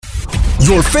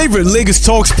Your favorite Lagos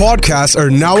Talks podcasts are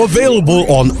now available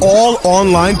on all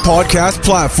online podcast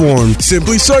platforms.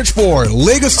 Simply search for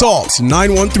Lagos Talks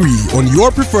 913 on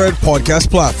your preferred podcast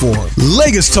platform.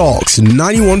 Lagos Talks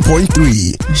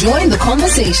 91.3. Join the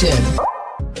conversation.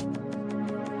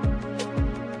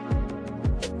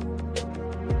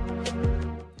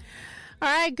 All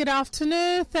right, good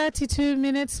afternoon. 32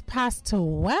 minutes past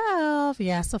 12.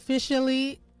 Yes,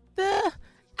 officially the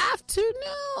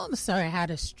afternoon. Sorry, I had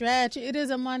a stretch. It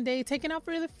is a Monday, taking off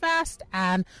really fast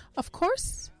and, of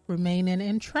course, remaining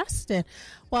interesting.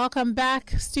 Welcome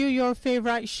back. Still your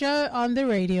favorite show on the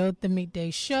radio, the Midday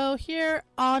Show, here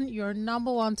on your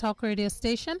number one talk radio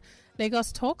station,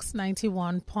 Lagos Talks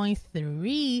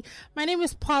 91.3. My name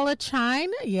is Paula Chine.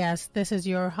 Yes, this is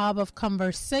your hub of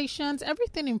conversations,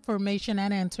 everything information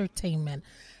and entertainment.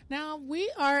 Now, we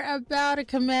are about to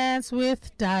commence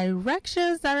with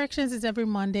Directions. Directions is every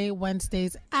Monday,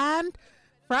 Wednesdays, and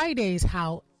Fridays.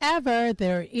 However,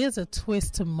 there is a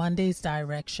twist to Monday's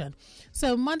Direction.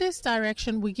 So Monday's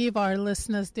Direction, we give our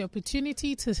listeners the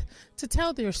opportunity to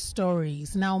tell their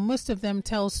stories. Now, most of them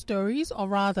tell stories, or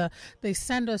rather, they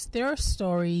send us their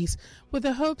stories with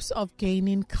the hopes of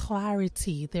gaining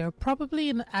clarity. They're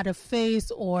probably at a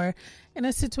phase or in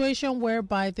a situation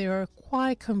whereby they're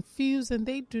quite confused and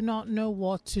they do not know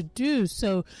what to do.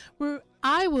 So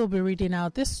I will be reading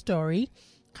out this story.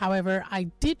 However,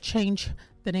 I did change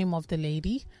the name of the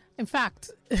lady. In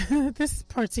fact, this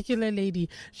particular lady,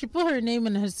 she put her name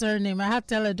and her surname. I have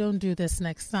to tell her, don't do this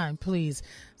next time, please.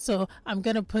 So I'm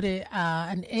going to put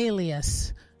an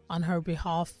alias on her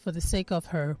behalf for the sake of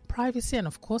her privacy and,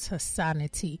 of course, her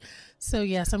sanity. So,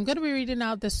 yes, I'm going to be reading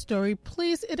out this story.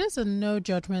 Please, it is a no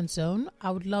judgment zone.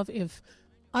 I would love if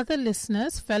other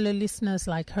listeners, fellow listeners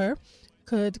like her,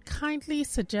 could kindly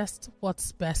suggest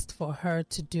what's best for her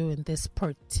to do in this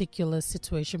particular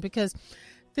situation, because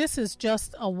this is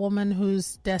just a woman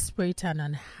who's desperate and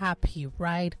unhappy,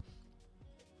 right?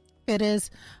 It is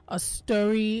a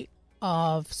story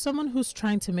of someone who's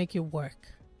trying to make it work,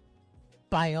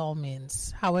 by all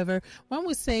means. However, when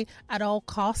we say at all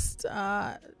costs,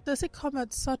 does it come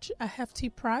at such a hefty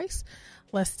price?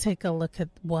 Let's take a look at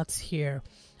what's here.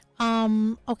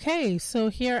 Okay, so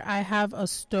here I have a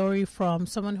story from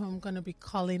someone who I'm going to be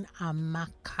calling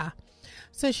Amaka.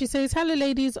 So she says, hello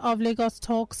ladies of Lagos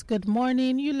Talks, good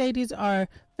morning. You ladies are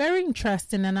very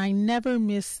interesting and I never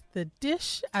miss the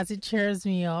dish as it cheers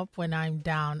me up when I'm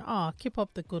down. Oh, keep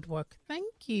up the good work.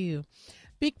 Thank you.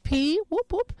 Big P,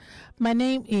 whoop whoop. My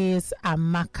name is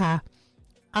Amaka.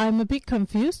 I'm a bit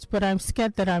confused, but I'm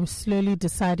scared that I'm slowly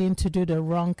deciding to do the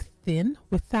wrong thing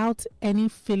without any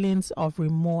feelings of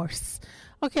remorse.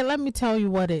 Okay, let me tell you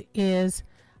what it is.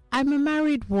 I'm a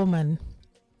married woman.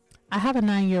 I have a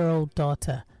 9-year-old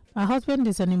daughter. My husband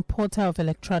is an importer of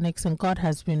electronics and God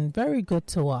has been very good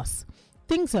to us.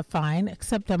 Things are fine,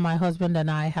 except that my husband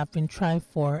and I have been trying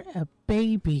for a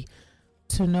baby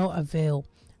to no avail.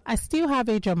 I still have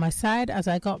age on my side as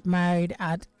I got married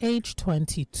at age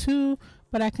 22,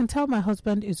 but I can tell my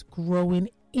husband is growing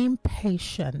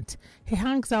impatient. He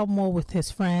hangs out more with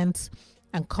his friends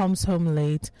and comes home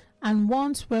late. And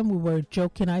once when we were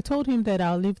joking, I told him that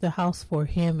I'll leave the house for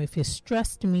him if he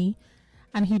stressed me.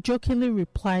 And he jokingly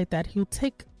replied that he'll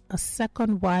take a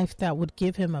second wife that would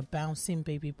give him a bouncing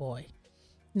baby boy.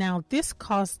 Now, this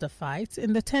caused a fight.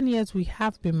 In the 10 years we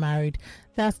have been married,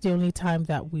 that's the only time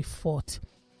that we fought.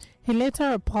 He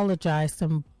later apologized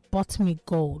and bought me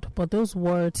gold, but those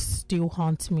words still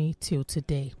haunt me till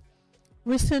today.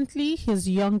 Recently, his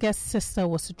youngest sister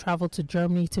was to travel to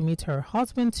Germany to meet her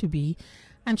husband-to-be,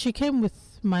 and she came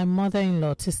with my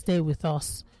mother-in-law to stay with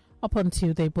us up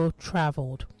until they both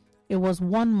traveled. It was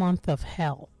 1 month of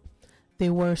hell.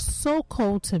 They were so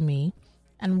cold to me,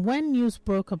 and when news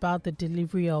broke about the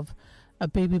delivery of a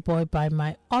baby boy by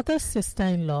my other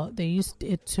sister-in-law, they used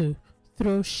it to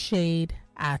throw shade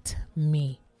at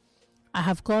me. I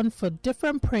have gone for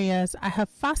different prayers. I have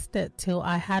fasted till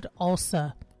I had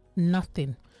ulcer.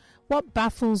 Nothing. What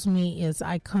baffles me is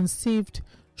I conceived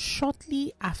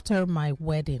shortly after my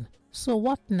wedding. So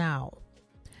what now?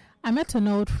 I met an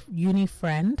old uni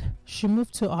friend. She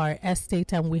moved to our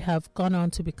estate and we have gone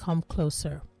on to become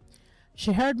closer.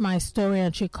 She heard my story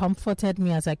and she comforted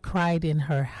me as I cried in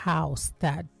her house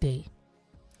that day.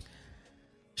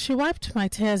 She wiped my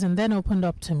tears and then opened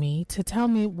up to me to tell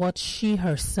me what she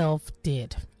herself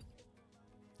did.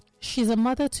 She's a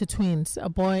mother to twins, a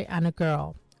boy and a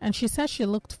girl, and she said she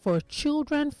looked for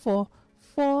children for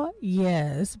 4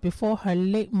 years before her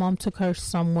late mom took her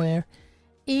somewhere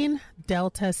in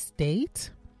Delta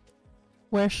State,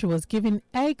 where she was given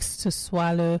eggs to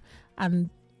swallow and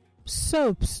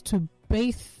soaps to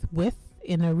bathe with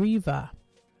in a river.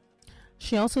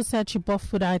 She also said she bought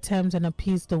food items and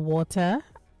appeased the water.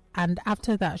 And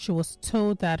after that, she was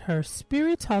told that her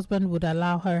spirit husband would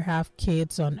allow her have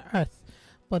kids on earth,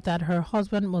 but that her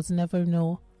husband must never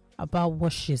know about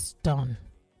what she's done.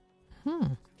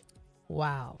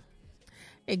 Wow.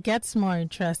 It gets more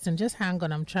interesting. Just hang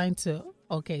on. I'm trying to...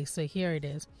 Okay, so here it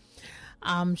is.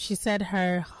 She said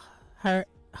her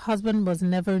husband must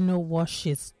never know what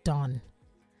she's done.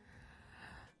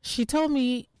 She told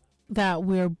me that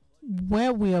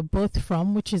where we are both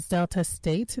from, which is Delta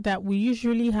State, that we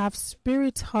usually have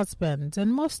spirit husbands,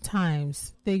 and most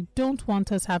times they don't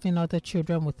want us having other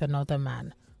children with another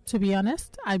man. To be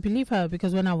honest, I believe her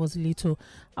because when I was little,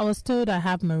 I was told I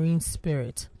have marine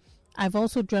spirit. I've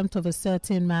also dreamt of a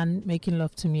certain man making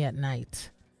love to me at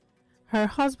night. Her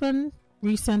husband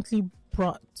recently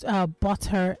bought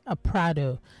her a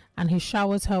Prado, and he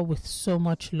showers her with so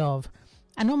much love.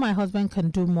 I know my husband can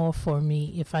do more for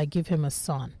me if I give him a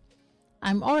son.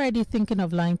 I'm already thinking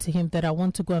of lying to him that I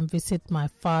want to go and visit my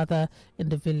father in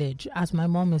the village as my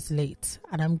mom is late,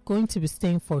 and I'm going to be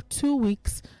staying for 2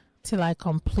 weeks till I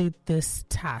complete this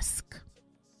task.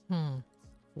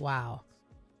 Wow.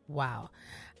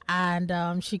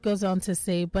 And she goes on to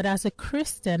say, but as a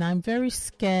Christian, I'm very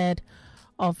scared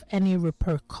of any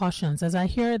repercussions, as I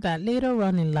hear that later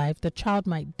on in life, the child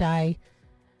might die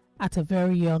at a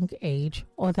very young age,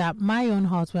 or that my own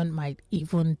husband might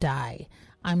even die.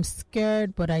 I'm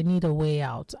scared, but I need a way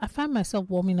out. I find myself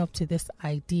warming up to this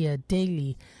idea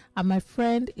daily, and my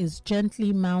friend is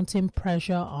gently mounting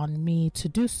pressure on me to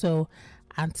do so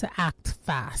and to act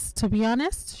fast. To be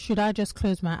honest, should I just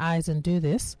close my eyes and do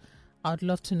this? I'd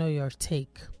love to know your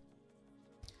take.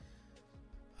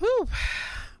 Whew.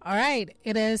 All right,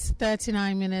 it is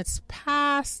 39 minutes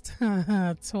past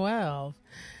 12.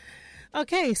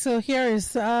 Okay, so here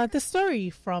is the story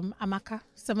from Amaka,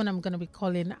 someone I'm going to be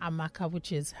calling Amaka,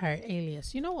 which is her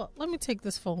alias. You know what? Let me take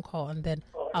this phone call and then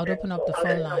I'll open up the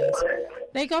phone lines.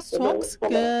 Lagos Talks,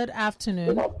 good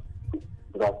afternoon.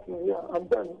 Good afternoon. Yeah, I'm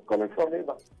Ben, calling from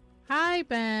Eva. Hi,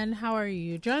 Ben. How are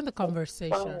you? Join the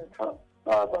conversation. How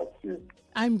about you?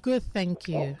 I'm good, thank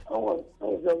you. How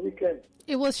was your weekend?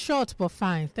 It was short, but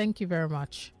fine. Thank you very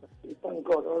much. Thank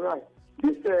God. All right.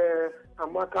 This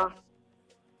Amaka,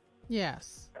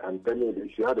 yes. I'm telling you,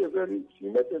 she met a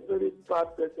very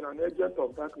bad person, an agent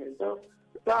of darkness.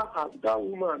 That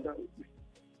woman,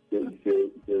 just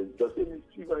a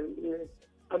mischief,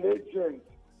 an agent,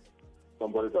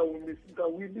 somebody that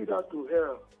will lead her to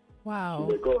hell. Wow.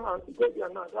 They go there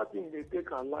now, that thing may take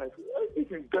her life. This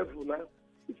is devil, man.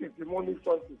 This is demonic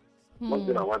something. One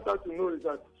thing I want her to know is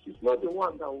that she's not the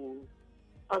one that will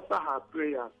answer her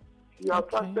prayers. She has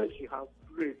fasted, she has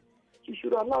prayed. She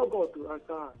should allow God to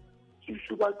answer her. She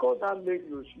should have called that lady.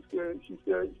 She said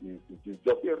she's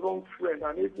just a wrong friend,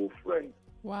 an evil friend.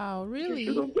 Wow, really?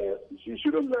 She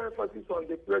shouldn't lay emphasis on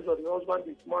the pressure the husband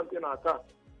is mounting at her.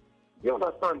 You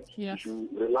understand? Yes. She should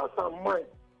relax her mind.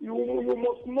 You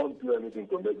must not do anything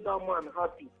to make that man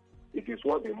happy. It is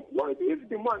if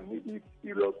the man needs it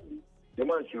seriously, the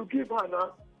man should give her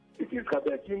now. It is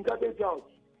garbage in, garbage out.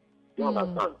 You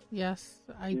understand? Yes,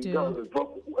 I do.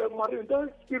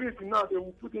 That spirit now they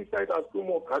will put inside her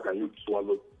stomach. How can you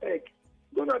swallow egg?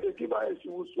 Don't have to give her egg, she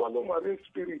will swallow marine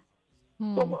spirit.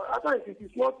 So at times it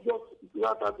is not just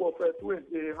that type of twin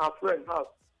her friend has.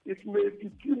 It may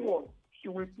be demon. She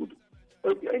will put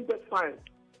intestine.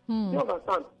 You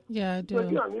understand? Yeah, I do.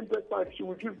 Maybe an intestine she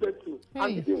will give birth to. Hey.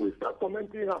 And the thing will start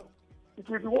tormenting her. It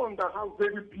will be one that has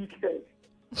very big head.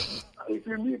 It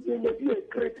will be maybe a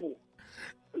cripple.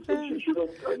 She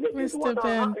shouldn't. Mr.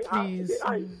 Ben, please. The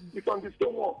eye is on the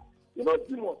stomach. You know,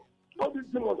 demons. All these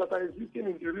demons that are existing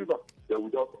in the river, they will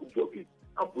just joke it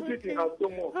and put it in her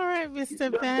stomach. All right,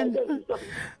 Mr. Ben.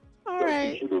 All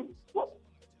right.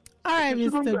 All right,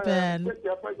 Mr. Ben. Take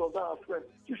the advice of that friend.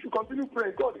 She should continue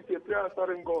praying. God is a prayer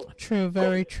answering God. True,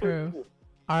 very true.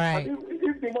 All right. And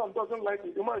if the man doesn't like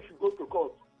it, the man should go to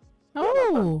court.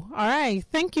 Oh, all right.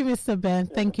 Thank you, Mr. Ben.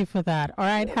 Thank you for that. All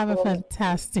right. Have a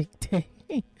fantastic day.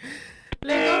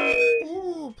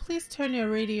 Ooh, please turn your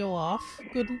radio off.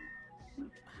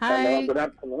 Hi. Good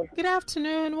afternoon. Good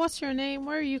afternoon. What's your name?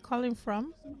 Where are you calling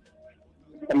from?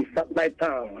 I'm Satellite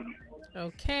Town.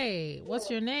 Okay. What's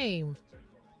your name?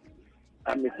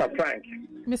 I'm Mr. Frank.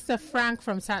 Mr. Frank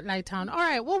from Satellite Town. All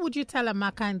right. What would you tell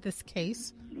Amaka in this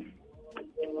case?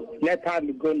 Let her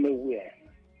go nowhere.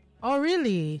 Oh,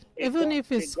 really? Even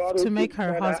if it's to make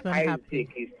her husband happy.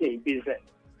 Can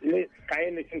you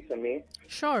listen to me?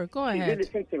 Sure, go ahead.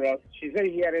 She's listening to us. She's not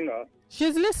hearing us.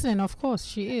 She's listening, of course,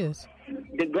 she is.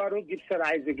 The God who gives her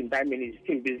Isaac in that minute is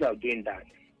still busy of doing that.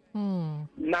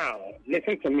 Now,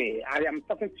 listen to me. I am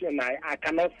talking to you now. I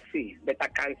cannot see, but I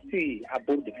can see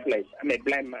above the flesh. I'm a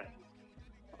blind man.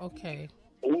 Okay.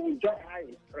 We will join her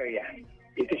in prayer.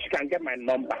 If she can get my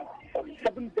number. For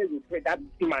 7 days we pray that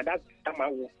man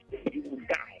will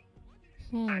die.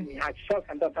 And her sons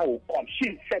and daughter will come.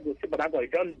 She said, but I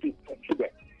don't do for children.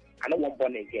 I don't want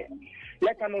born again.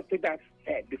 Let her not take that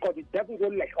step because the devil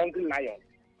will like hungry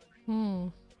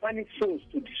lion. Finding souls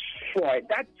to destroy.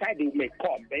 That child may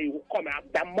come. They will come out.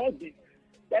 There must be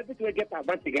everything will get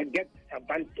advantage and get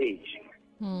advantage.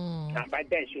 And by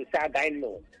then she'll say, I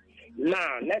know.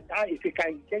 Now, let her, if you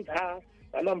can get her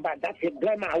a number, that's a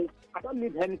grandma. I don't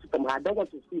need anything from her. I don't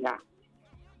want to see her.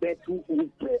 But we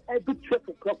pray every 12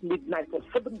 o'clock midnight for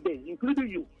 7 days, including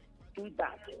you. Do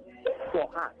that for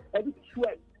her. Every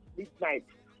 12 midnight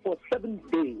for 7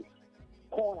 days.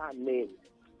 Call her name.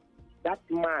 That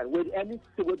man with any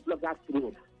civil blood that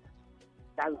through.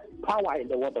 There's power in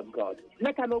the word of God.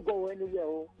 Let her not go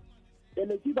anywhere. Then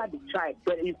they give her the child.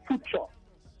 But in future,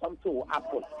 something will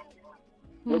happen.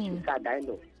 Which is sad, I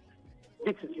know.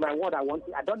 This is my word I want.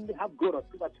 I don't have God or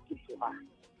people to give to her.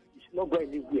 She should not go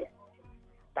anywhere.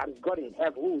 That is God in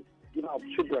heaven who will give her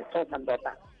children, sons and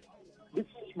daughters. This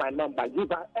is my number. Give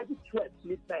her every 12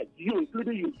 midnight. You,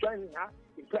 including you, join her.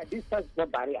 Distance is no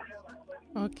barrier.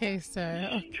 Okay, sir.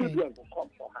 Okay. Children will come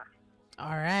for her.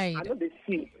 All right. I know they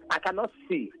see. I cannot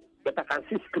see, but I can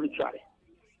see spiritually.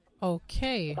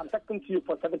 Okay. I'm talking to you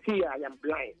for 17 years. I am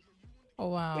blind. Oh,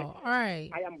 wow. All right.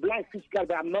 I am blind physically,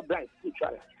 but I'm not blind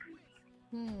spiritually.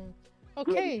 Okay.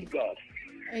 Glory to God.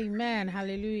 Amen.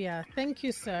 Hallelujah. Thank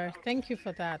you, sir. Thank you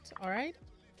for that. All right.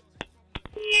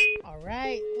 All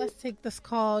right. Let's take this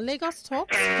call. Lagos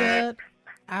Talks. Good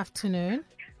afternoon.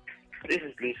 This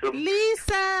is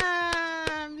Lisa.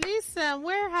 Lisa,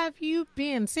 where have you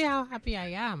been? See how happy I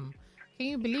am. Can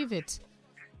you believe it?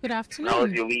 Good afternoon. How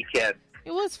was your weekend?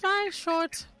 It was fine,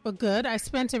 short, but good. I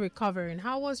spent it recovering.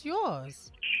 How was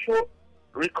yours? Short,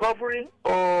 recovering?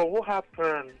 Oh, what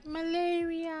happened?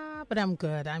 Malaria. But I'm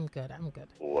good.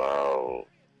 Wow.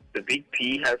 The big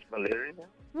P has malaria?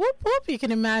 Whoop, whoop. You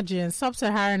can imagine.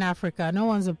 Sub-Saharan Africa. No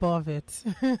one's above it.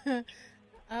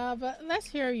 But let's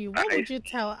hear you. What would you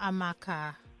tell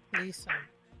Amaka, Lisa?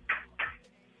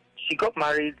 She got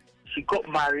married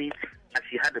and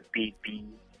she had a baby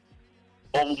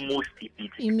almost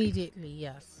immediately. Immediately,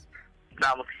 yes.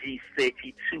 Now she's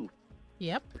 32.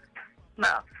 Yep.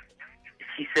 Now,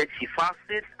 she said she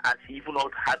fasted and she even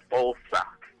not had ulcer.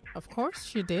 Of course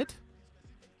she did.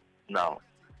 Now,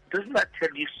 doesn't that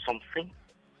tell you something?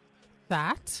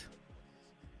 That?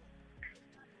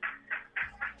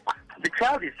 The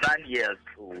child is 9 years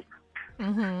old.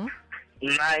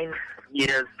 9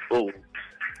 years old.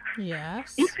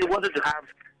 Yes. If they wanted to have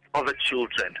other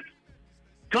children,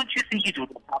 don't you think it would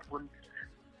have happened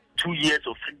 2 years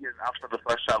or 3 years after the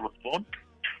first child was born?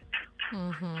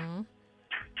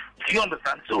 Do you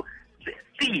understand? So,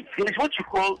 see, there is what you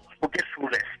call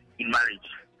forgetfulness in marriage.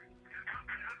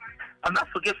 And that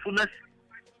forgetfulness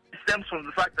stems from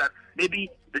the fact that maybe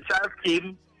the child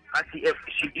came and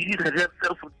she busied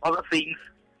herself with other things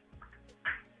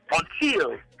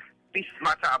until this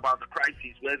matter about the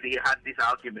crisis where they had this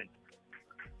argument.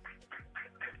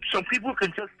 Some people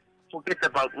can just forget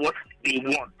about what they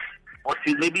want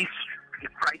until maybe the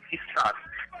crisis starts.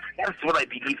 That's what I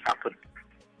believe happened.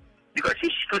 Because she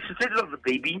concentrated on the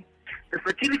baby, the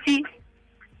fertility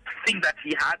thing that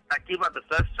she had that gave her the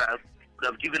first child would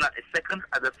have given her a second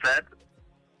and a third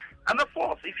and a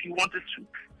fourth if you wanted to.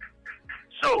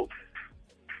 So,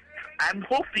 I'm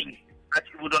hoping that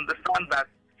you would understand that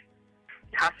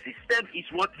her system is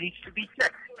what needs to be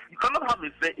checked. You cannot have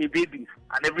a baby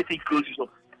and everything closes up.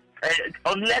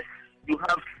 Unless you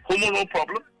have hormonal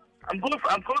problem. I'm going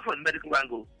for a medical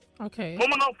angle. Okay.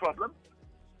 Hormonal problem.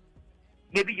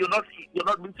 Maybe you're not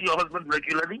meeting your husband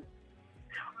regularly,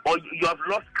 or you have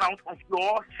lost count of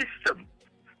your system.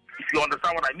 If you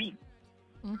understand what I mean.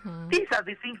 These are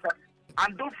the things that,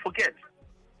 and don't forget,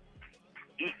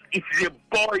 it's a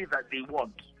boy that they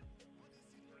want.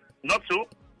 Not so?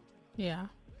 Yeah.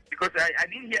 Because I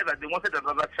didn't hear that they wanted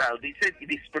another child. They said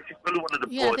it is specifically one of the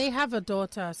boys. Yeah, they have a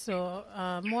daughter, so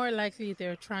more likely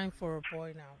they're trying for a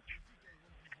boy now.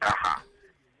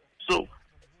 So,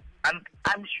 and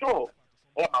I'm sure,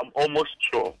 or I'm almost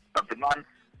sure, that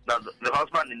the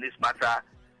husband in this matter,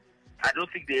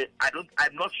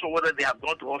 I'm not sure whether they have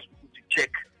gone to hospital to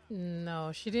check.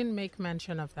 No, she didn't make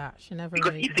mention of that. She never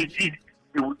Because made if they did,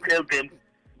 they would tell them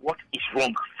what is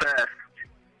wrong first.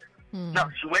 Now,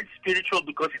 she went spiritual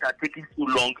because it had taken too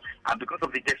long and because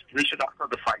of the desperation after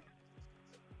the fight.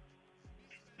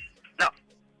 Now,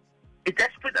 a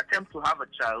desperate attempt to have a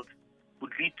child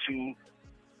would lead to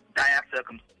dire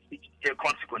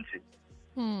consequences.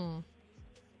 Now,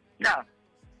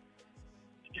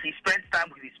 he spends time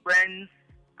with his friends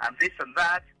and this and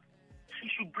that. She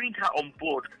should bring her on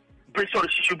board. She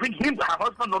should bring her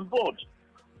husband on board.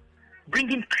 Bring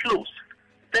him close,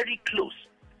 very close,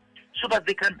 so that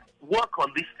they can work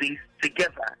on these things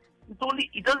together. It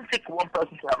doesn't take one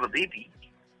person to have a baby.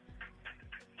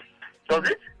 Does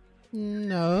it?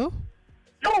 No.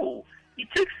 No. It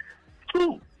takes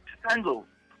two to tango.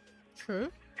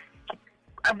 True.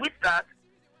 And with that,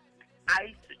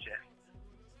 I suggest,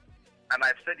 and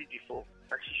I've said it before,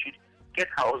 that she should get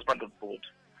her husband on board,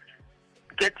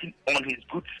 get him on his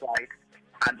good side,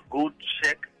 and go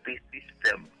check the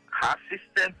system, her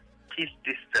system, his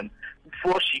system,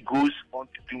 before she goes on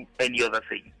to do any other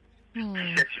thing. She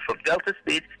said she's from Delta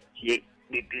State. She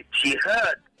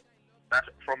heard that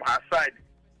from her side,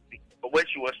 when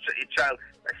she was a child,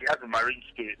 that she has a marine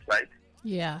spirit, right?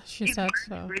 Yeah, she said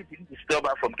so. Spirit didn't disturb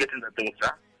her from getting a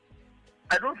daughter.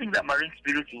 I don't think that marine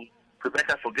spirit will prevent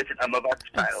her from getting another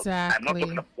child. Exactly. I'm not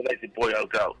talking about whether it's a boy or a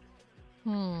girl.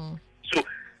 So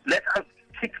let her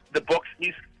tick the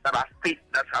boxes that are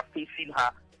facing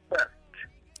her first.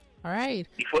 All right.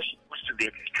 Before she goes to the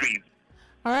extreme.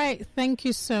 All right. Thank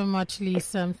you so much,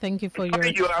 Lisa. Thank you for your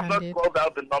you have not called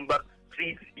out the number.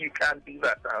 Please, you can't do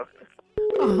that now.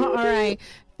 All right.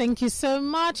 Thank you so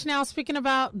much. Now, speaking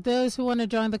about those who want to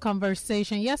join the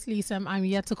conversation, yes, Lisa, I'm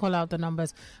yet to call out the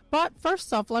numbers. But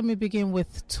first off, let me begin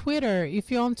with Twitter.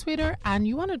 If you're on Twitter and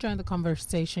you want to join the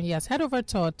conversation, yes, head over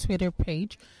to our Twitter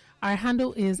page. Our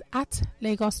handle is at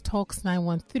Lagos Talks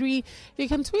 913. You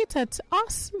can tweet at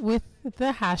us with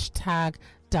the hashtag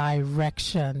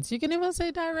directions. You can even say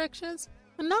directions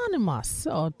anonymous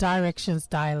or directions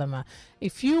dilemma.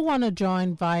 If you want to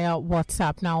join via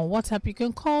WhatsApp, now on WhatsApp you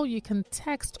can call, you can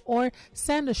text, or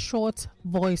send a short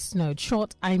voice note.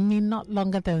 Short, I mean not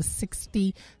longer than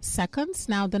 60 seconds.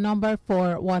 Now the number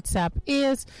for WhatsApp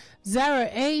is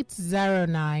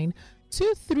 0809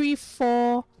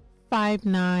 234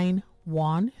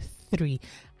 5913.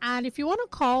 And if you want to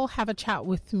call, have a chat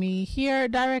with me here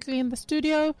directly in the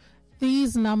studio,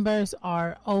 these numbers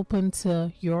are open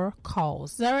to your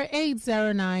calls.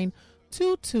 0809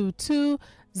 222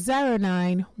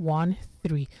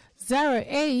 0913.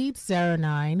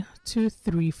 0809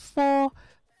 234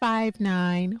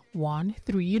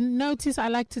 5913. You notice I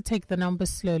like to take the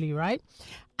numbers slowly, right?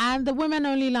 And the women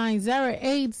only line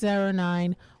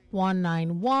 0809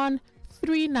 191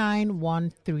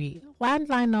 3913.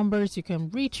 Landline numbers you can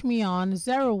reach me on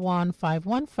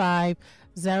 01515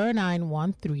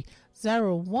 0913.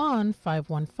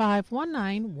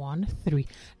 015151913.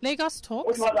 Lagos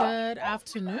Talks, good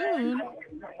afternoon.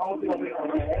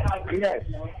 Yes.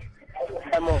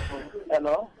 Hello.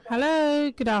 Hello,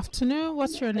 good afternoon.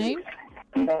 What's your name?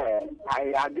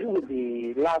 I agree with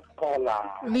the last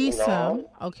caller. Lisa.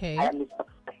 Okay. I am Mr.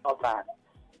 Professor.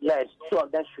 Yes, two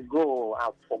of them should go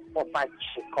for proper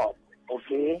check-up,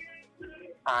 okay?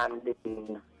 And the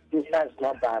distance is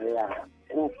not barrier.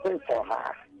 We'll pray for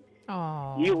her.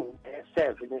 Oh. You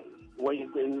yourself, when you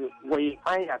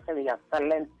find yourself in your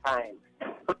silent time,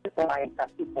 pray for her,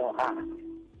 intercede for her.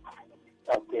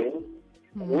 Okay?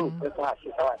 We'll pray for her,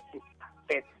 she's our sister.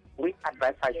 But we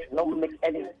advise her, should not make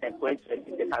any mistake going to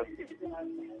the house.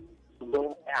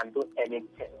 Don't and do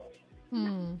anything.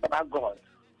 About God.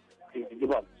 Please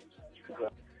give up.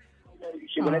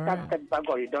 She will let us step back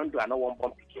or you don't do another one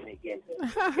bomb picking again.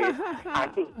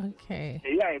 Okay.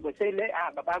 Yeah, but say,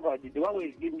 Baba God, the one who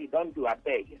is giving me, don't do a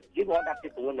beg. Give other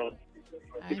people who know.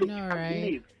 I know, right?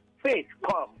 Believe. Faith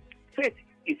come. Faith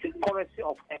is a currency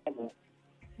of heaven.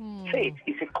 Faith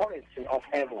is a currency of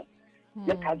heaven.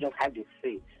 Let her just have the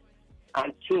faith.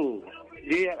 And two,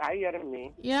 are you hearing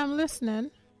me? Yeah, I'm listening.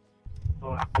 So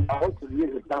I want to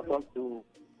use the platform to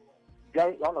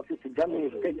join all of you to join me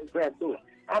in faith prayer too.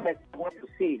 I want to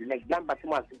see, like John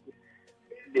Baptist,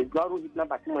 the God who hit John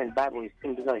Baptist in the Bible is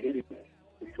saying to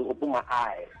open my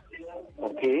eyes.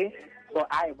 Okay? So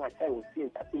I myself will see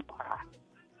and talk to her.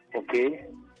 Okay?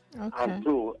 And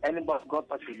two, anybody got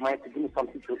touch his mind to give me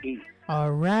something to eat.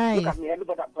 All right. Look at me,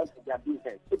 everybody that goes to their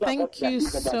business. Thank you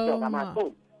so much. I'm at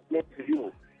home. Next to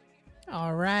you.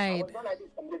 All right. I was not like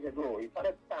this some days ago. It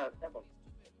started to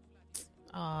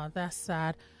Oh, that's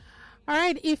sad. All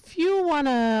right, if you want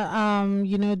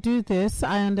to, do this,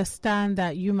 I understand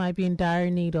that you might be in dire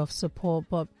need of support,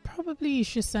 but probably you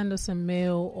should send us a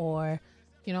mail or,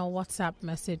 WhatsApp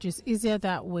message. It's easier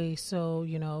that way so,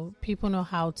 people know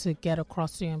how to get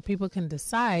across to you and people can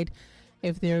decide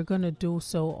if they're going to do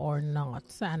so or not.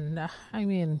 And,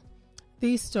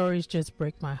 These stories just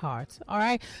break my heart. All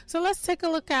right. So let's take a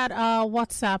look at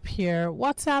WhatsApp here.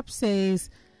 WhatsApp says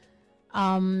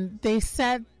they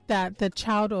said that the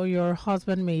child or your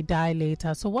husband may die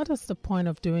later. So what is the point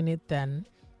of doing it then?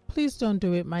 Please don't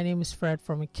do it. My name is Fred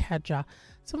from Ikeja.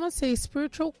 Someone says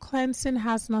spiritual cleansing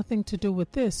has nothing to do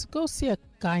with this. Go see a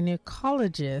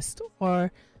gynecologist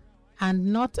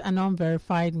and not an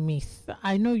unverified myth.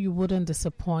 I know you wouldn't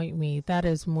disappoint me. That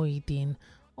is Muideen.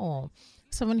 Oh.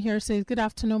 Someone here says, good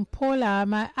afternoon, Paula.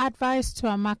 My advice to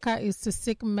Amaka is to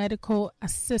seek medical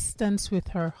assistance with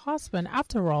her husband.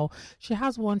 After all, she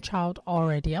has one child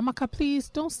already. Amaka, please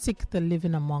don't seek the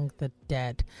living among the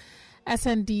dead.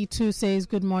 SND2 says,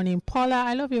 good morning, Paula.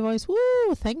 I love your voice.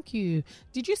 Woo, thank you.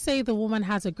 Did you say the woman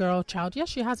has a girl child? Yes,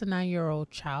 she has a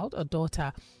 9-year-old child, a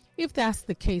daughter. If that's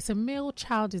the case, a male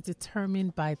child is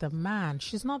determined by the man.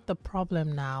 She's not the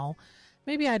problem now.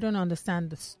 Maybe I don't understand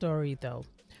the story, though.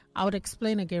 I would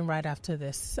explain again right after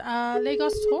this.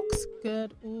 Lagos Talks.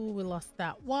 Good. Ooh, we lost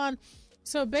that one.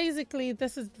 So basically,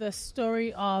 this is the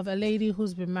story of a lady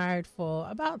who's been married for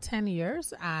about 10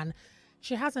 years and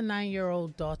she has a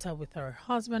 9-year-old daughter with her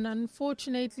husband.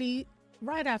 Unfortunately,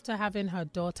 right after having her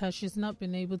daughter, she's not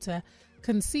been able to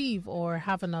conceive or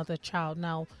have another child.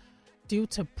 Now, due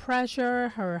to pressure,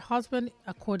 her husband,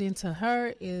 according to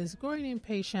her, is growing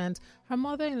impatient. Her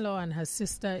mother-in-law and her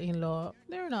sister-in-law,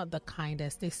 they're not the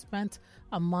kindest. They spent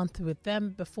a month with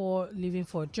them before leaving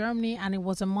for Germany, and it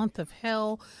was a month of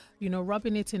hell,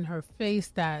 rubbing it in her face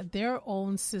that their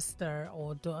own sister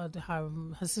or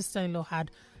her sister-in-law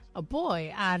had a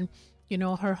boy. And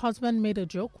her husband made a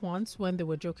joke once when they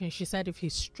were joking. She said if he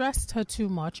stressed her too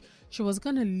much, she was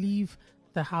going to leave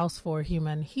the house for him,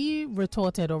 and he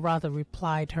retorted, or rather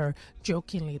replied her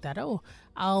jokingly, that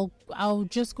I'll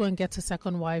just go and get a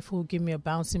second wife who'll give me a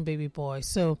bouncing baby boy.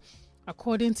 So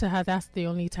according to her, that's the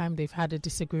only time they've had a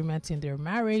disagreement in their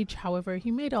marriage. However,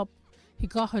 he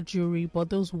got her jewelry, but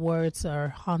those words are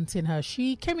haunting her.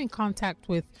 She came in contact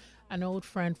with an old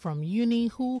friend from uni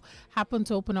who happened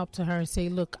to open up to her and say,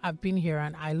 look, I've been here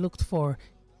and I looked for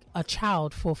a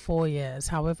child for 4 years.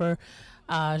 However,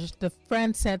 the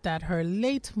friend said that her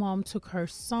late mom took her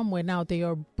somewhere. Now, they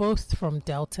are both from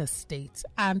Delta State.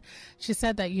 And she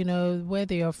said that, where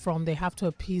they are from, they have to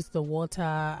appease the water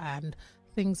and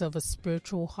things of a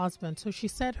spiritual husband. So she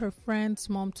said her friend's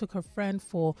mom took her friend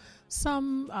for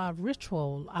some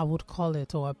ritual, I would call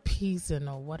it, or appeasing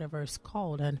or whatever it's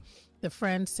called. And the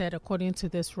friend said, according to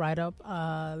this write-up,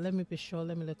 let me be sure,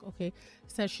 let me look. Okay,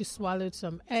 said she swallowed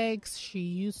some eggs. She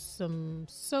used some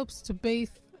soaps to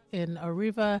bathe in a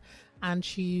river, and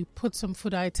she put some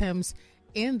food items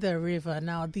in the river.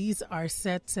 Now, these are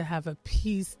said to have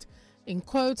appeased, in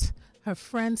quotes, her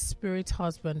friend's spirit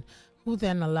husband, who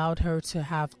then allowed her to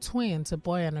have twins, a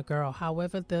boy and a girl.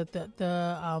 However,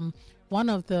 the one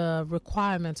of the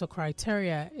requirements or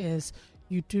criteria is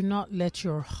you do not let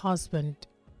your husband,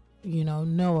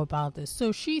 know about this.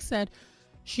 So she said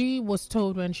she was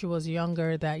told when she was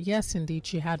younger that yes, indeed,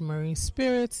 she had marine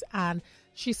spirits, and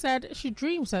she said she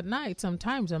dreams at night.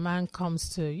 Sometimes a man comes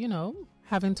to,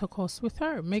 have intercourse with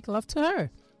her, make love to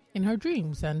her in her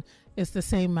dreams, and it's the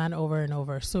same man over and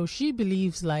over. So she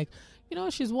believes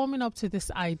she's warming up to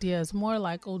this idea. It's more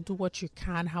like, do what you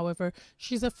can. However,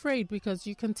 she's afraid because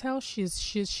you can tell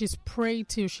she's prayed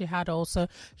to.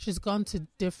 She's gone to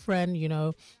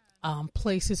different,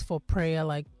 places for prayer,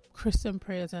 like Christian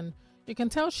prayers, and you can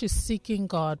tell she's seeking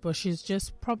God, but she's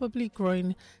just probably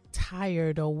growing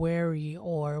tired or weary,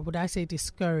 or would I say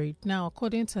discouraged. Now,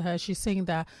 according to her, she's saying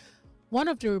that one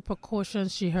of the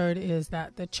repercussions she heard is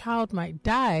that the child might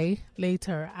die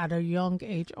later at a young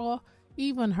age, or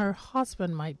even her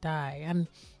husband might die. And,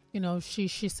 she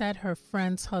said her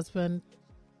friend's husband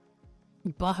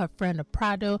bought her friend a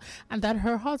Prado, and that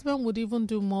her husband would even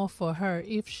do more for her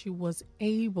if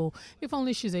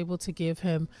only she's able to give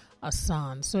him a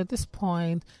son. So at this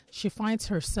point, she finds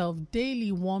herself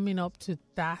daily warming up to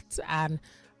that. And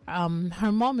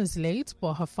her mom is late,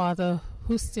 but her father,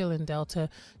 who's still in Delta,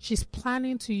 she's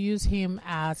planning to use him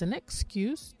as an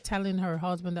excuse, telling her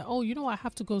husband that, I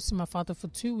have to go see my father for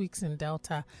 2 weeks in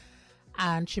Delta.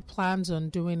 And she plans on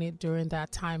doing it during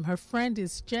that time. Her friend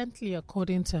is gently,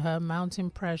 according to her, mounting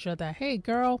pressure that, hey,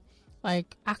 girl,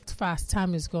 act fast,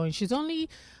 time is going. She's only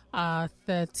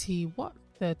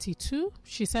 32?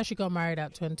 She said she got married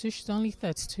at 22. She's only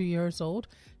 32 years old.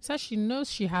 Says she knows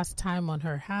she has time on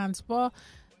her hands, but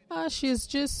she's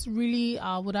just really,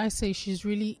 she's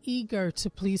really eager to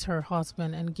please her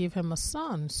husband and give him a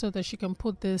son so that she can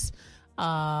put this,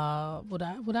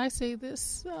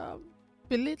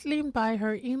 belittling by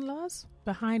her in-laws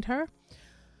behind her.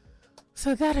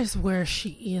 So that is where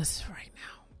she is right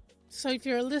now. So if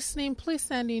you're listening, please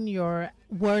send in your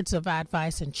words of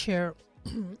advice and cheer.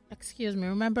 Excuse me.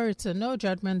 Remember, it's a no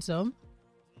judgment zone.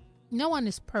 No one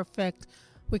is perfect.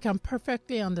 We can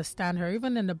perfectly understand her.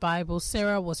 Even in the Bible,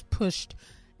 Sarah was pushed,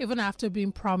 even after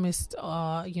being promised,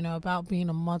 about being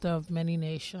a mother of many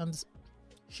nations.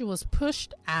 She was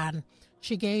pushed and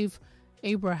she gave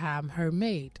Abraham her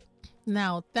maid.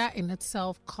 Now, that in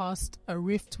itself caused a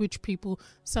rift, which people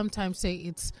sometimes say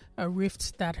it's a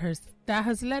rift that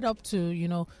has led up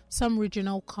to, some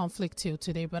regional conflict till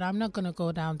today. But I'm not going to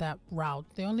go down that route.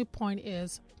 The only point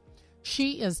is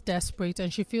she is desperate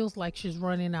and she feels like she's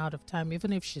running out of time,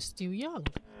 even if she's still young.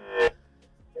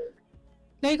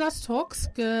 Lagos Talks,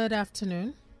 good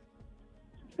afternoon.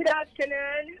 Good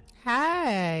afternoon.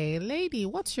 Hi, lady.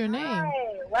 What's your name?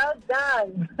 Hi, well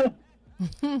done.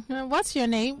 What's your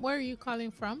name? Where are you calling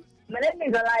from? My name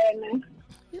is Olayemi.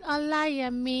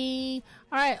 Olayemi.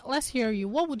 All right, let's hear you.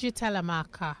 What would you tell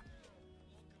Amaka?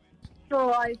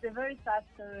 So it's a very sad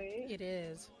story. It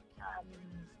is.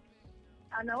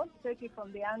 And I want to take it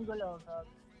from the angle of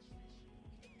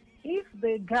if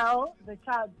the child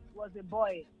was a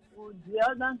boy, would the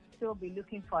husband still be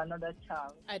looking for another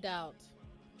child? I doubt.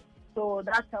 So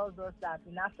that tells us that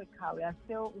in Africa we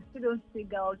still don't see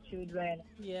girl children.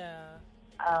 Yeah.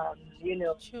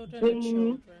 Children and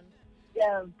children.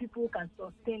 Yeah, people can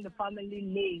sustain the family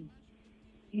name.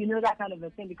 That kind of a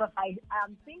thing. Because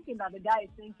I'm thinking that the guy is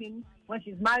thinking when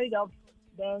she's married up,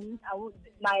 then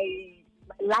my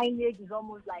lineage is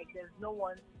almost like there's no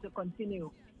one to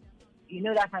continue.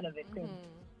 That kind of a thing.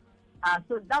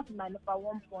 So that's my number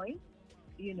one point.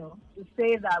 To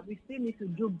say that we still need to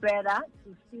do better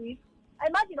to see.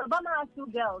 Imagine Obama has 2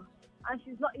 girls, and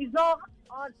he's not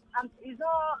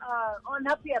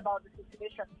unhappy about the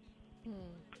situation.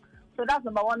 So that's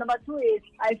number one. Number two is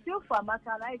I feel for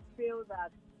Amaka, and I feel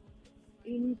that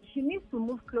she needs to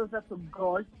move closer to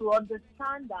God to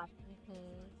understand that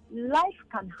life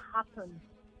can happen.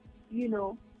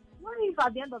 What if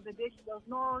at the end of the day she does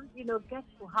not, get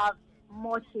to have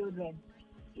more children?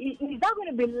 Is that going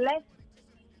to be less?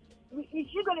 Is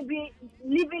she going to be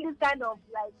living this kind of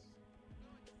like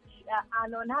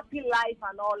an unhappy life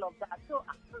and all of that? So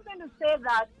I'm going to say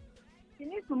that she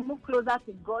needs to move closer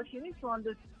to God. She needs to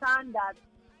understand that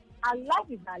her life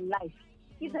is her life.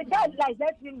 If a guy lies,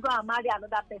 let him go and marry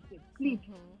another person, please.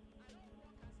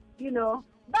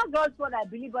 That's just what I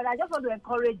believe, but I just want to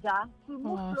encourage her to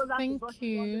move closer to God,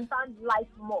 to understand life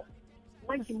more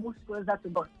when she moves closer to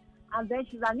God. And then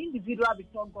she's an individual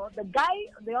before God. The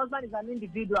husband is an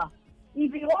individual.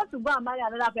 If he wants to go and marry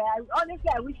another person, honestly,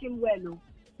 I wish him well.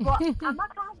 But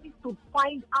Amaka needs to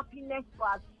find happiness for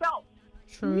herself.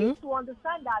 True. She needs to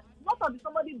understand that not until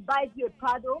somebody buys you a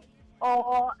Prado,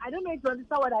 or I don't know if you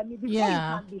understand what I mean, before you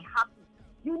can be happy.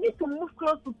 You need to move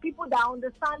close to people that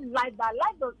understand life, that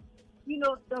life does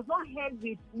not end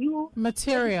with you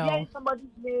material.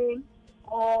 Somebody's name,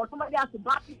 or somebody has to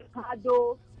buy you a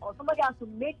Prado, or somebody has to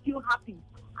make you happy.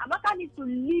 Amaka needs to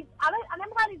live, and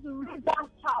Amaka needs to raise that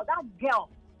child, that girl,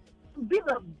 to be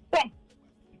the best,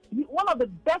 one of the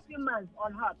best humans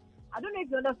on earth. I don't know if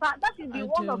you understand. That should be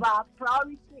one of our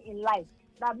priorities in life.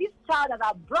 That this child that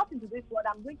I brought into this world,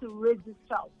 I'm going to raise this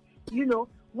child.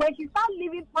 When she starts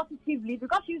living positively,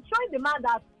 because she's showing the man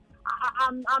that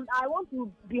I want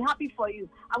to be happy for you.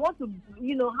 I want to,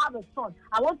 have a son.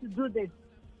 I want to do this.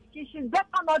 She should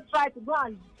better not try to go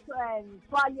and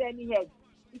swallow any head.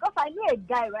 Because I know a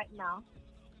guy right now,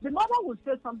 the mother would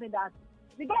say something that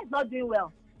the guy is not doing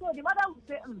well. So the mother would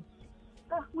say,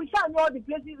 we shall know all the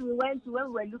places we went to when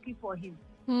we were looking for him.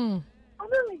 I don't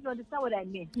know if you understand what I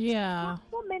mean. Yeah. There's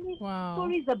so many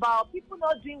stories about people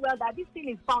not doing well, that this thing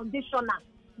is foundational.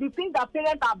 The things that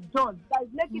parents have done that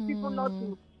is making people not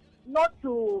to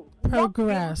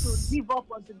progress, not to give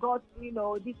up onto God,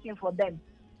 this thing for them.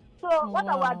 So what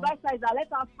I would advise her is that let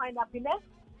her find happiness.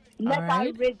 Let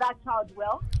her raise that child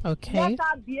well. Okay. Let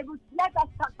her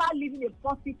start living a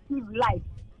positive life.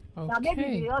 Okay. Now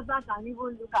maybe the husband can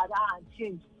even look at her and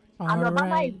change. And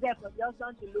Obama is there for the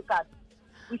husband to look at.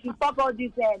 We should stop all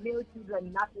these male children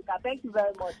in Africa. Thank you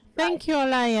very much. Thank you,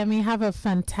 Olayemi. Have a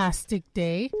fantastic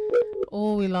day.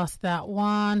 Oh, we lost that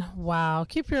one. Wow.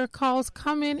 Keep your calls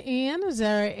coming in.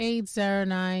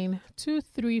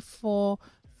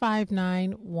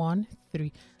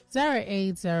 0809-234-5913.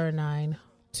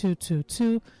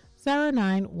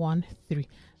 0809-222-0913.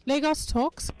 Lagos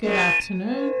Talks, good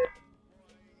afternoon.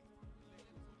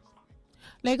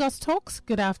 Lagos Talks,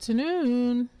 good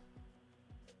afternoon.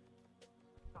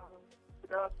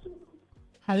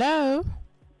 Hello.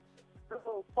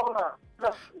 Hello, Paula.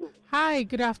 Hi,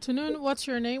 good afternoon. What's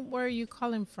your name? Where are you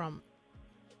calling from?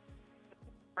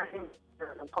 My name is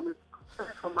I'm coming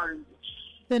from Marine Beach.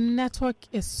 The network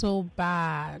is so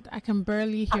bad. I can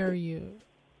barely hear you.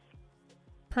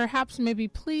 Perhaps, maybe,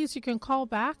 please, you can call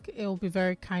back. It will be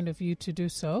very kind of you to do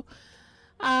so.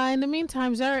 In the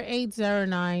meantime,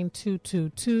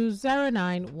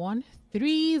 0809-222-0913,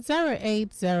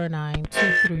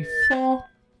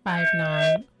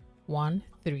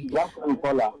 0809-234-5913. Welcome,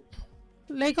 Paula.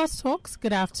 Lagos Talks,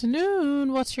 good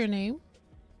afternoon. What's your name?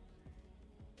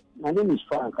 My name is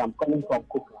Frank. I'm calling from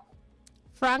Coca.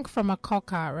 Frank from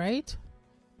Amaka, right?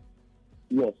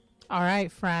 Yes. All right,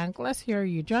 Frank, let's hear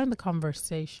you. Join the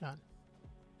conversation.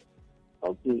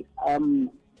 Okay.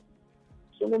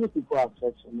 So many people have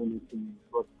said so many things,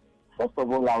 but first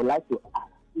of all, I would like to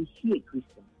ask, is she a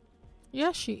Christian?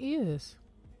 Yes, she is.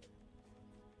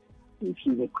 If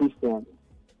she's a Christian,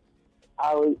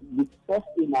 the first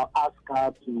thing I'll ask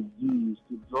her to do is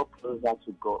to draw closer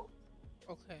to God.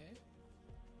 Okay.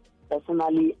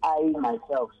 Personally, I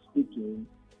myself speaking,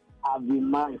 I've been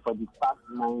married for the past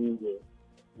 9 years.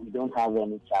 We don't have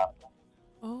any child.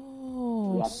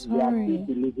 Oh, we are sorry. still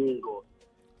believing God.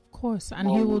 Of course, and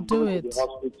He will do it. To the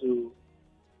hospital,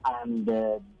 and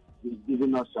he's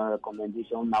giving us a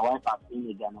recommendation. My wife has seen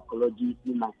a gynecologist,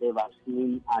 me myself have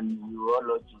seen a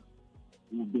neurologist.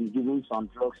 We've been given some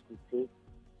drugs to take,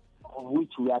 of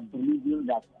which we are believing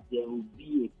that there will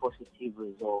be a positive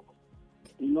result.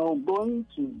 Going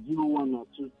to do one or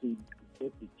two things to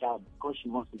take the child because she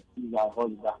wants to please her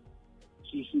husband,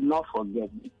 she should not forget.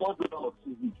 The third law of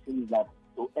physics says that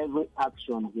to every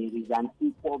action there is an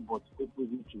equal but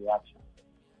opposite reaction.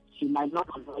 She might not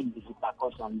avoid the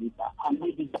repercussion later, and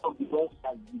maybe that will be worse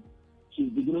as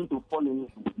she's beginning to fall in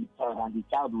love with the child, and the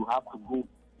child will have to go.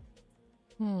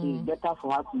 So it's better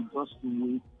for her to just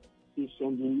wait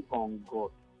patiently on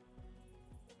God.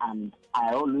 And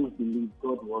I always believe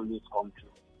God will always come true.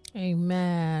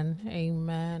 Amen.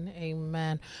 Amen.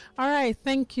 Amen. All right.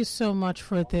 Thank you so much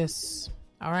for this.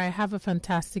 All right. Have a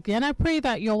fantastic day. And I pray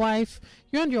that you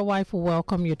and your wife will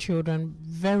welcome your children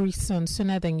very soon,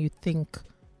 sooner than you think.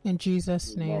 In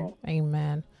Jesus' name.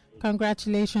 Amen.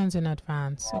 Congratulations in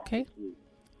advance. Okay.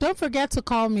 Don't forget to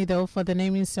call me, though, for the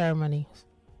naming ceremony.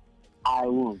 I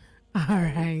will. All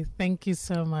right. Thank you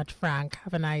so much, Frank.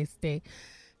 Have a nice day.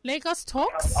 Lagos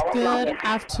Talks, good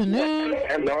afternoon.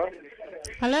 Hello.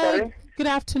 Hello. Sorry? Good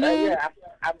afternoon. Yeah,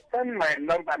 I've sent my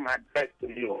number, my address to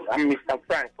you. I'm Mr.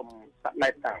 Frank from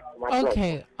Satellite Town.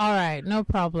 Okay. All right. No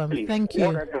problem. Please, Thank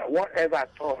you. Whatever at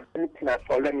all, anything at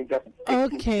all, let me just...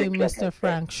 Okay, Mr.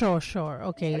 Frank. Sure.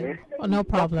 Okay. Oh, no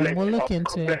problem. We'll look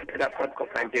into it.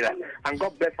 And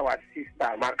God bless our sister,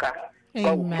 Amaka.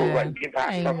 Amen. Amen.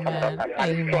 Amen.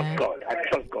 I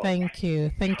trust God. Thank you.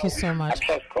 Thank you so much. I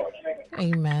trust God.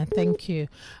 Amen. Thank you.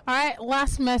 All right.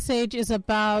 Last message is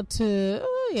about to...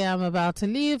 I'm about to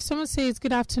leave. Someone says,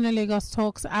 good afternoon, Lagos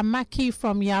Talks. Amaka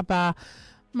from Yaba.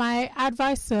 My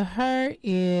advice to her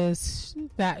is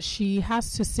that she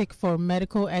has to seek for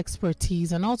medical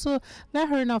expertise, and also let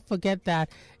her not forget that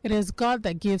it is God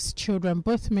that gives children,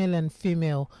 both male and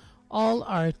female. All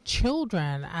are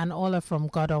children and all are from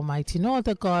God Almighty. No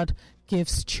other God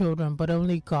gives children, but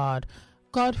only God.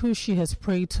 God who she has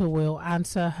prayed to will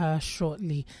answer her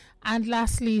shortly. And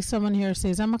lastly, someone here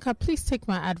says, Amaka, please take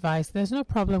my advice. There's no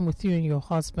problem with you and your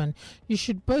husband. You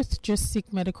should both just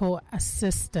seek medical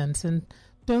assistance and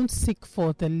don't seek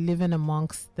for the living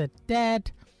amongst the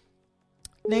dead.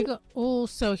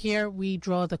 Also, here we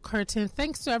draw the curtain.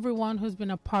 Thanks to everyone who's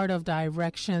been a part of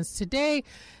Directions today.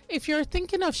 If you're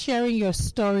thinking of sharing your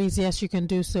stories, yes, you can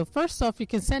do so. First off, you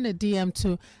can send a DM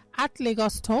to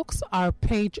 @Lagos Talks, our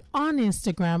page on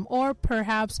Instagram, or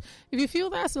perhaps if you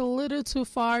feel that's a little too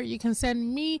far, you can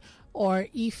send me or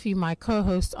Ify, my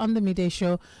co-host on the Midday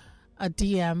Show, a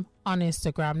DM on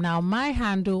Instagram. Now, my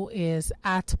handle is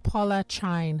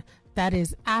 @PaulaChine. That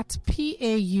is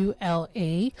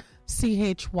 @PaulaChyn,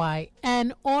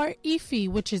 or Ify,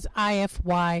 which is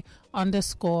IFY_I.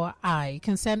 You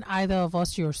can send either of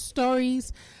us your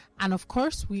stories. And of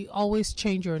course, we always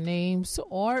change your names,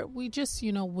 or we just,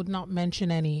 would not mention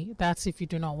any. That's if you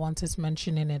do not want us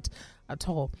mentioning it at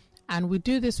all. And we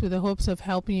do this with the hopes of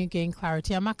helping you gain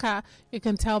clarity. Amaka, you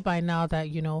can tell by now that,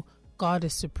 God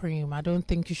is supreme. I don't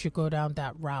think you should go down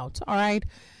that route. All right.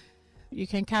 You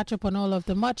can catch up on all of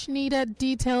the much needed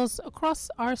details across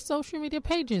our social media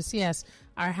pages. Yes,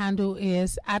 our handle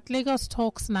is @Lagos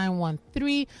Talks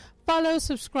 913. Follow,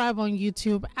 subscribe on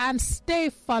YouTube, and stay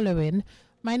following.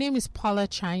 My name is Paula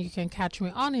Chine. You can catch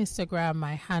me on Instagram.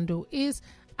 My handle is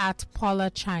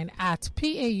 @PaulaChyn,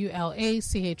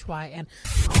 @PaulaChyn.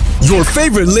 Your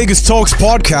favorite Lagos Talks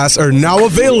podcasts are now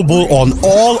available on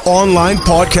all online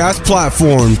podcast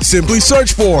platforms. Simply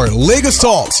search for Lagos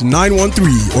Talks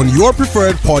 913 on your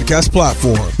preferred podcast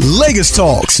platform. Lagos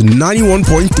Talks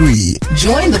 91.3.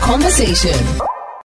 Join the conversation.